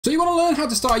So you want to learn how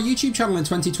to start a YouTube channel in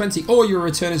 2020, or you're a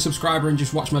returning subscriber and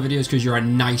just watch my videos because you're a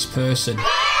nice person.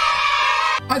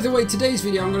 Either way, today's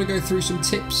video I'm going to go through some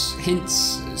tips,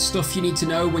 hints, stuff you need to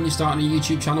know when you're starting a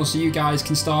YouTube channel so you guys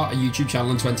can start a YouTube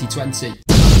channel in 2020.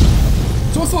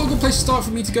 So I thought a good place to start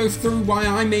for me to go through why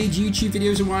I made YouTube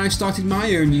videos and why I started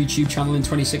my own YouTube channel in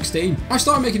 2016. I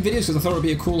started making videos because I thought it would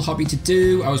be a cool hobby to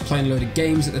do. I was playing a load of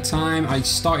games at the time. I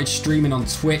started streaming on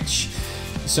Twitch.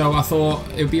 So I thought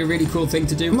it would be a really cool thing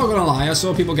to do. I'm not going to lie, I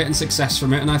saw people getting success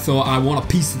from it and I thought I want a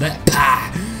piece of that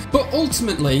pie. But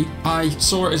ultimately, I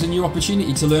saw it as a new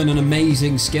opportunity to learn an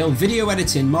amazing skill. Video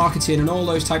editing, marketing, and all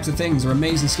those types of things are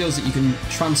amazing skills that you can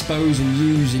transpose and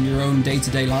use in your own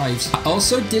day-to-day lives. I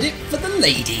also did it for the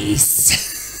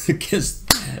ladies, because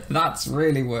that's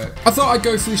really work. I thought I'd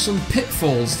go through some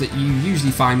pitfalls that you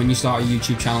usually find when you start a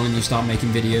YouTube channel and you start making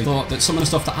videos. Thought that some of the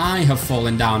stuff that I have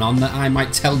fallen down on that I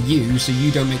might tell you so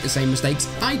you don't make the same mistakes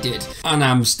I did and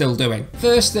I'm still doing.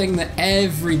 First thing that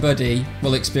everybody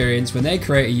will experience when they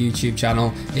create a YouTube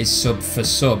channel is sub for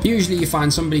sub. Usually you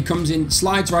find somebody comes in,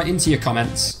 slides right into your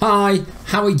comments. Hi,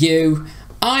 how are you?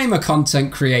 I'm a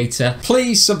content creator.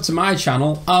 Please sub to my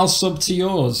channel. I'll sub to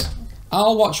yours.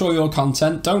 I'll watch all your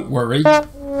content, don't worry.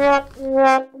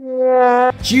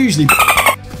 It's usually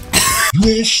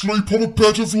You all sleep on a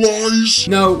bed of lies?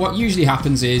 No, what usually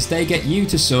happens is they get you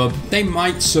to sub, they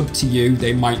might sub to you,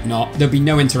 they might not. There'll be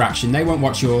no interaction, they won't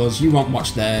watch yours, you won't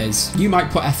watch theirs. You might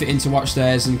put effort in to watch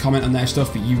theirs and comment on their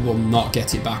stuff, but you will not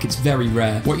get it back, it's very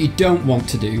rare. What you don't want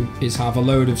to do is have a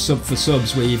load of sub for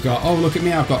subs where you've got, oh look at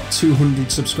me, I've got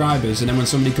 200 subscribers, and then when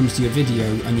somebody comes to your video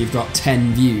and you've got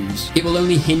 10 views, it will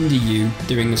only hinder you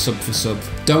doing the sub for sub.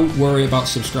 Don't worry about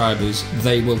subscribers,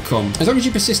 they will come. As long as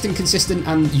you're persistent, consistent,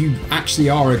 and you actually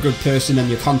are a good person and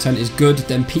your content is good,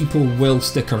 then people will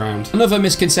stick around. Another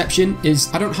misconception is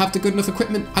I don't have the good enough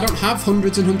equipment. I don't have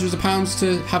hundreds and hundreds of pounds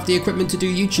to have the equipment to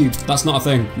do YouTube. That's not a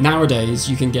thing. Nowadays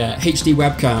you can get HD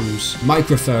webcams,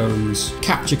 microphones,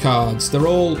 capture cards. They're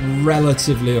all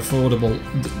relatively affordable.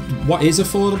 What is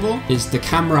affordable is the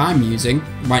camera I'm using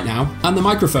right now and the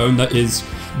microphone that is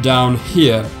down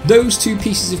here. Those two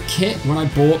pieces of kit, when I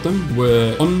bought them,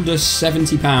 were under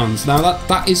 £70. Now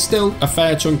that is still a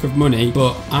fair chunk of money,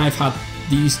 but I've had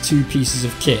these two pieces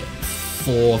of kit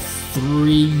for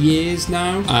 3 years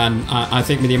now, and I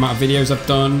think with the amount of videos I've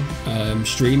done,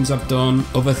 streams I've done,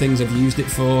 other things I've used it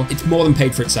for, it's more than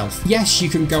paid for itself. Yes, you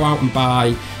can go out and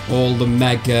buy all the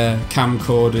mega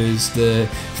camcorders, the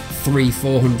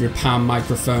 £300–400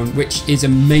 microphone, which is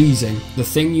amazing. The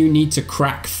thing you need to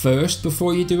crack first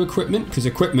before you do equipment, because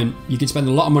equipment, you can spend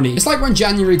a lot of money. It's like when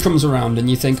January comes around and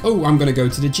you think, oh, I'm gonna go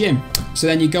to the gym. So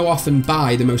then you go off and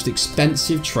buy the most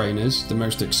expensive trainers, the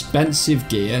most expensive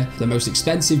gear, the most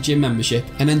expensive gym membership,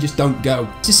 and then just don't go.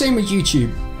 It's the same with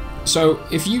YouTube. So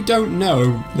if you don't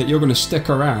know that you're going to stick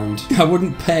around, I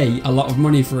wouldn't pay a lot of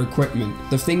money for equipment.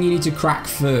 The thing you need to crack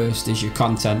first is your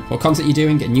content. What content you're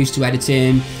doing, getting used to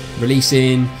editing,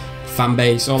 releasing, fan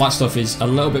base, all that stuff is a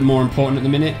little bit more important at the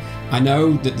minute. I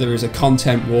know that there is a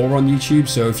content war on YouTube,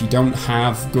 so if you don't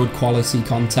have good quality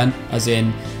content, as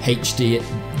in HD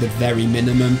at the very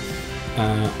minimum,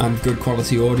 and good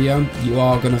quality audio, you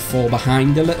are going to fall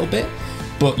behind a little bit.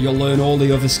 But you'll learn all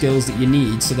the other skills that you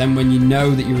need, so then when you know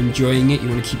that you're enjoying it, you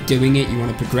want to keep doing it, you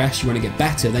want to progress, you want to get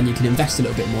better, then you can invest a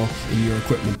little bit more in your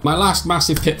equipment. My last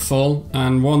massive pitfall,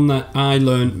 and one that I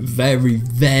learned very,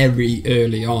 very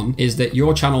early on, is that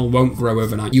your channel won't grow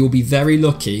overnight. You will be very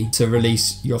lucky to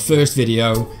release your first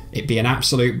video, it be an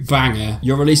absolute banger,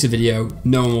 you'll release a video,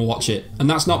 no one will watch it. And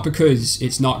that's not because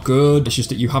it's not good, it's just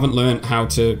that you haven't learned how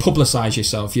to publicize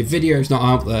yourself. Your video's not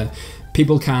out there.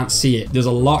 People can't see it. There's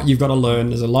a lot you've got to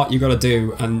learn, there's a lot you've got to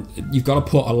do, and you've got to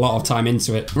put a lot of time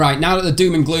into it. Right, now that the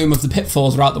doom and gloom of the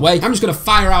pitfalls are out the way, I'm just going to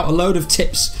fire out a load of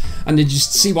tips and then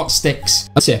just see what sticks.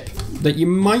 A tip that you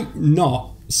might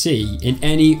not see in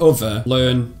any other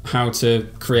learn how to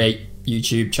create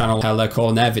YouTube channel, how they're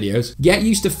calling their videos. Get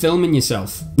used to filming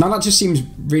yourself. Now that just seems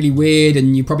really weird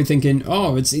and you're probably thinking,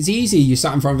 oh, it's easy, you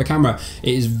sat in front of a camera.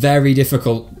 It is very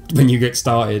difficult when you get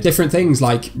started. Different things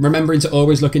like remembering to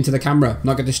always look into the camera,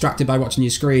 not get distracted by watching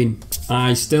your screen.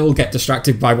 I still get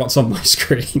distracted by what's on my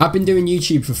screen. I've been doing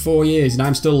YouTube for 4 years and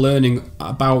I'm still learning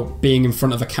about being in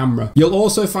front of a camera. You'll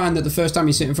also find that the first time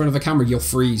you sit in front of a camera, you'll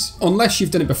freeze. Unless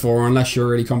you've done it before, or unless you're a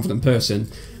really confident person,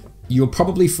 you'll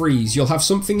probably freeze. You'll have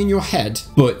something in your head,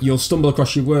 but you'll stumble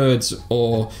across your words,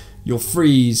 or you'll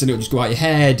freeze and it'll just go out your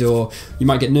head, or you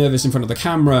might get nervous in front of the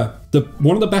camera.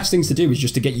 One of the best things to do is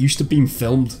just to get used to being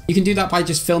filmed. You can do that by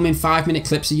just filming 5-minute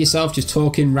clips of yourself, just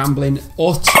talking, rambling,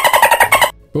 or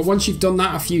But once you've done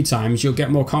that a few times, you'll get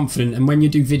more confident. And when you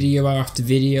do video after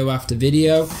video after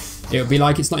video, it'll be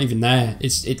like it's not even there.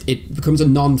 It becomes a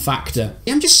non-factor.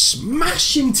 I'm just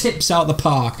smashing tips out the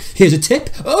park. Here's a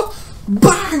tip. Oh,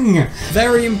 bang!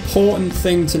 Very important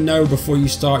thing to know before you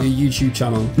start your YouTube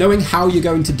channel. Knowing how you're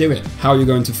going to do it. How you're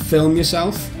going to film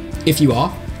yourself. If you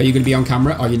are you going to be on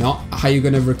camera? Are you not? How you're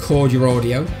going to record your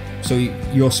audio. So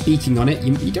you're speaking on it.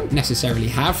 You don't necessarily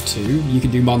have to. You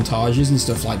can do montages and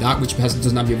stuff like that, which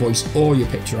doesn't have your voice or your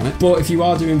picture on it. But if you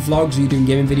are doing vlogs, or you're doing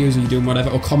gaming videos, or you're doing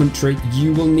whatever, or commentary,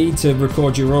 you will need to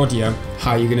record your audio.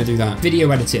 How are you going to do that?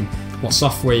 Video editing. What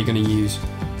software you're going to use?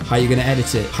 How you're going to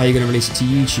edit it, how you're going to release it to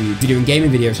YouTube. If you're doing gaming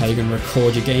videos, how you're going to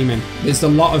record your gaming. There's a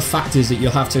lot of factors that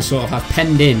you'll have to sort of have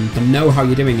penned in and know how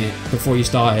you're doing it before you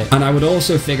start it. And I would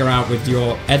also figure out with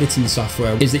your editing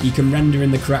software is that you can render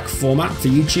in the correct format for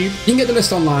YouTube. You can get the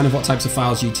list online of what types of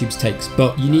files YouTube takes,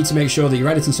 but you need to make sure that your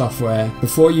editing software,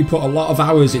 before you put a lot of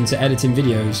hours into editing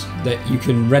videos, that you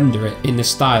can render it in the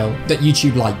style that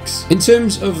YouTube likes. In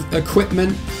terms of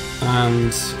equipment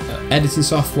and editing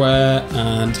software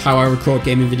and how I record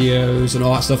gaming videos and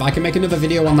all that stuff, I can make another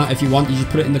video on that if you want. You just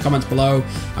put it in the comments below.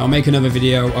 I'll make another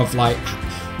video of like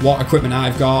what equipment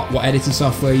I've got, what editing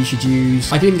software you should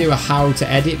use. I can even do a how to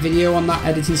edit video on that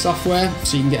editing software,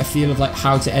 so you can get a feel of like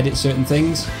how to edit certain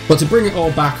things. But to bring it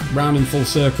all back round in full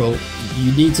circle,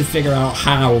 you need to figure out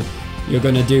how you're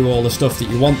going to do all the stuff that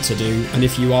you want to do, and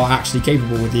if you are actually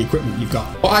capable with the equipment you've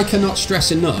got. But I cannot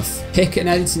stress enough, pick an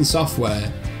editing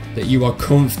software that you are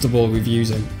comfortable with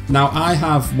using. Now, I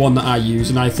have one that I use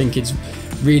and I think it's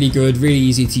really good, really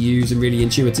easy to use and really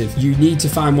intuitive. You need to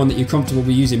find one that you're comfortable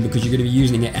with using because you're going to be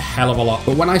using it a hell of a lot.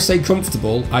 But when I say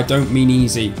comfortable, I don't mean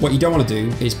easy. What you don't want to do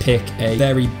is pick a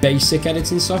very basic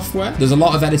editing software. There's a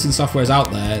lot of editing softwares out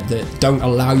there that don't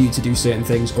allow you to do certain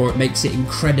things, or it makes it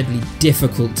incredibly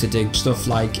difficult to do. Stuff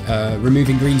like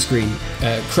removing green screen,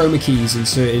 chroma keys in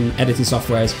certain editing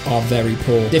softwares are very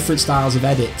poor. Different styles of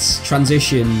edits,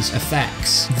 transitions,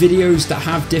 effects, videos that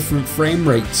have different frame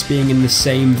rates being in the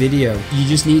same video.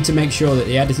 You just need to make sure that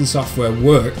the editing software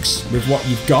works with what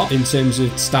you've got in terms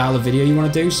of style of video you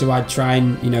want to do. So I'd try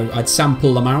and, I'd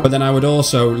sample them out, but then I would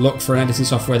also look for an editing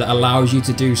software that allows you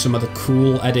to do some of the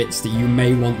cool edits that you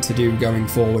may want to do going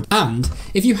forward. And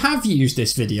if you have used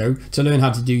this video to learn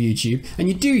how to do YouTube, and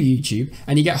you do YouTube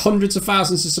and you get hundreds of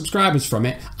thousands of subscribers from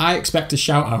it, I expect a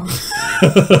shout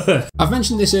out. I've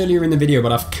mentioned this earlier in the video,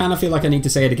 but I kind of feel like I need to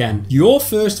say it again. Your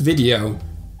first video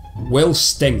will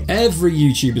stink. Every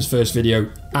YouTuber's first video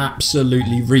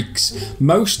absolutely reeks.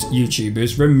 Most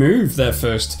YouTubers remove their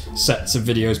first sets of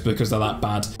videos because they're that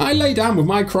bad. I lay down with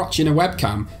my crotch in a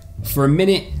webcam for 1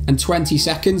 minute and 20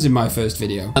 seconds in my first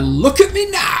video, and look at me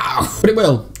now. But it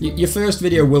will. Your first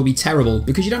video will be terrible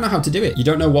because you don't know how to do it. You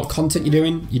don't know what content you're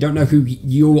doing. You don't know who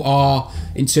you are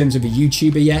in terms of a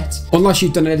YouTuber yet. Unless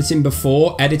you've done editing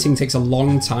before, editing takes a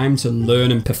long time to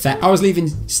learn and perfect. I was leaving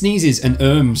sneezes and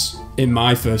in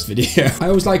my first video. I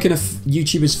always liken a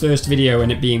YouTuber's first video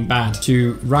and it being bad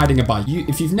to riding a bike.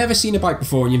 If you've never seen a bike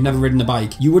before and you've never ridden a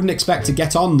bike, you wouldn't expect to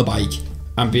get on the bike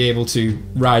and be able to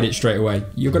ride it straight away.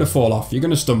 You're going to fall off, you're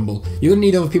going to stumble, you're going to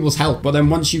need other people's help. But then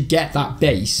once you get that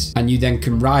base and you then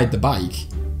can ride the bike,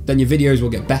 then your videos will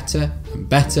get better and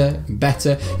better and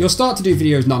better. You'll start to do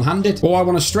videos non-handed. All I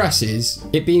want to stress is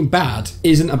it being bad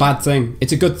isn't a bad thing.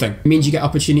 It's a good thing. It means you get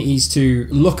opportunities to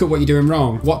look at what you're doing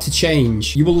wrong, what to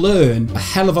change. You will learn a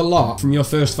hell of a lot from your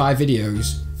first 5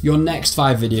 videos. Your next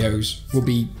 5 videos will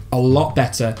be a lot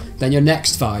better than your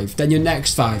next 5, then your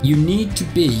next 5. You need to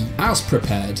be as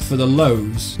prepared for the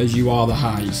lows as you are the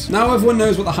highs. Now everyone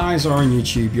knows what the highs are on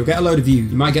YouTube. You'll get a load of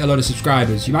views, you might get a load of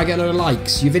subscribers, you might get a load of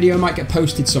likes, your video might get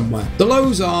posted somewhere. The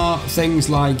lows are things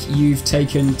like you've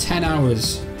taken 10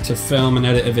 hours to film and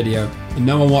edit a video and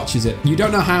no one watches it. You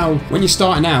don't know how, when you're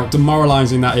starting out,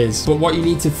 demoralizing that is. But what you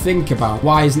need to think about,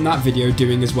 why isn't that video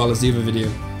doing as well as the other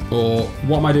video? Or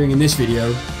what am I doing in this video?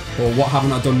 Or what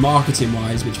haven't I done marketing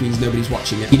wise, which means nobody's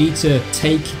watching it. You need to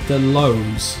take the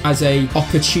lows as an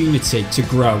opportunity to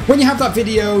grow. When you have that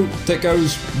video that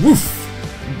goes woof,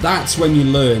 that's when you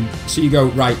learn. So you go,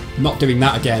 right, not doing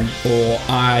that again, or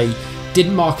I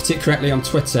didn't market it correctly on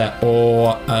Twitter,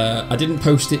 or I didn't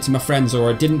post it to my friends, or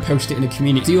I didn't post it in a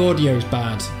community. The audio's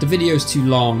bad, the video's too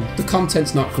long, the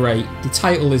content's not great, the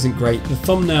title isn't great, the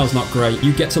thumbnail's not great.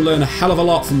 You get to learn a hell of a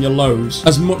lot from your lows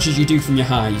as much as you do from your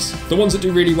highs. The ones that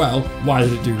do really well, why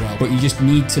did it do well? But you just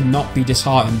need to not be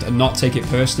disheartened and not take it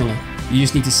personally. You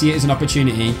just need to see it as an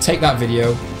opportunity, take that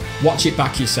video, watch it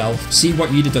back yourself, see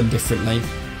what you'd have done differently,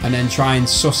 and then try and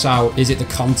suss out, is it the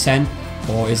content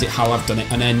or is it how I've done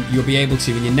it? And then you'll be able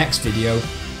to, in your next video,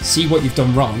 see what you've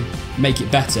done wrong, make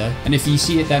it better, and if you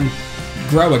see it then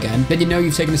grow again, then you know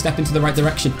you've taken a step into the right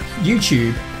direction.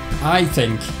 YouTube, I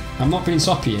think, I'm not being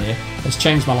soppy here, has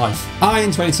changed my life. I, in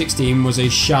 2016, was a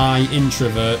shy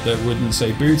introvert that wouldn't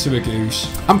say boo to a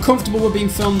goose. I'm comfortable with being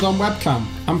filmed on webcam.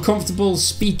 I'm comfortable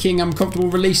speaking, I'm comfortable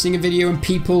releasing a video and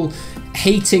people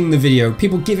hating the video,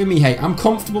 people giving me hate. I'm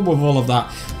comfortable with all of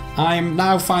that. I'm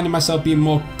now finding myself being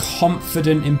more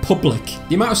confident in public.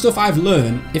 The amount of stuff I've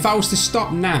learned, if I was to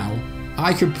stop now,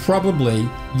 I could probably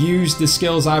use the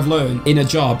skills I've learned in a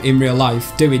job in real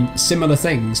life doing similar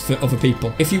things for other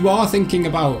people. If you are thinking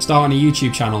about starting a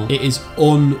YouTube channel, it is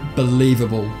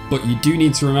unbelievable, but you do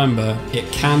need to remember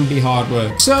it can be hard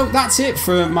work. So that's it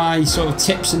for my sort of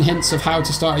tips and hints of how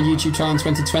to start a YouTube channel in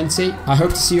 2020. I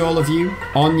hope to see all of you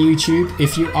on YouTube.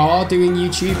 If you are doing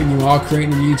YouTube and you are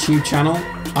creating a YouTube channel,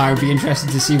 I would be interested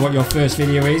to see what your first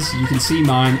video is. You can see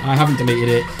mine. I haven't deleted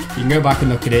it. You can go back and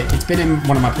look at it. It's been in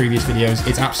one of my previous videos.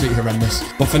 It's absolutely horrendous.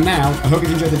 But for now, I hope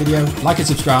you've enjoyed the video. Like and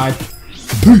subscribe.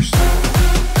 Peace!